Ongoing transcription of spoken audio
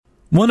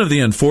One of the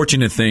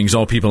unfortunate things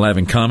all people have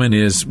in common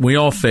is we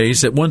all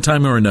face, at one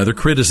time or another,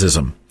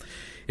 criticism.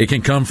 It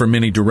can come from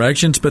many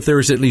directions, but there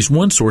is at least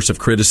one source of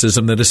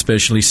criticism that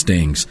especially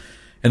stings.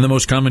 And the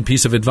most common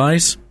piece of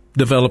advice?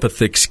 Develop a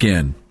thick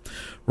skin.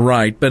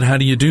 Right, but how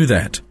do you do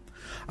that?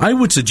 I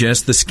would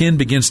suggest the skin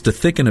begins to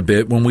thicken a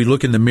bit when we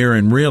look in the mirror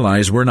and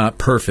realize we're not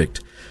perfect.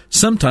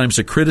 Sometimes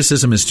a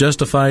criticism is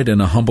justified and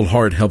a humble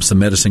heart helps the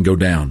medicine go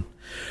down.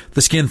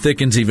 The skin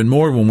thickens even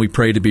more when we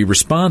pray to be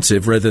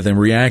responsive rather than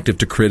reactive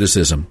to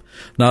criticism.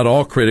 Not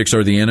all critics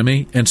are the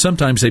enemy, and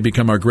sometimes they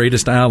become our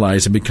greatest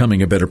allies in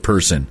becoming a better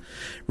person.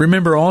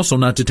 Remember also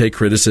not to take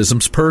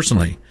criticisms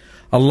personally.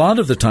 A lot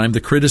of the time,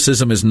 the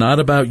criticism is not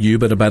about you,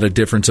 but about a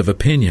difference of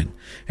opinion.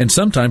 And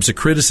sometimes the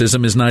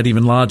criticism is not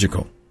even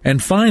logical.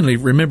 And finally,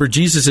 remember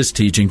Jesus'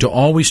 teaching to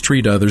always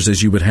treat others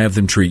as you would have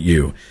them treat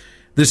you.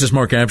 This is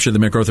Mark Absher, the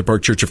MacArthur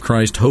Park Church of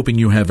Christ, hoping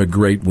you have a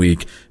great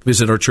week.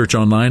 Visit our church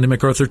online at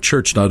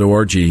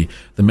macarthurchurch.org,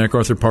 the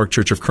MacArthur Park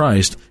Church of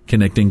Christ,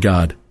 connecting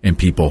God and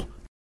people.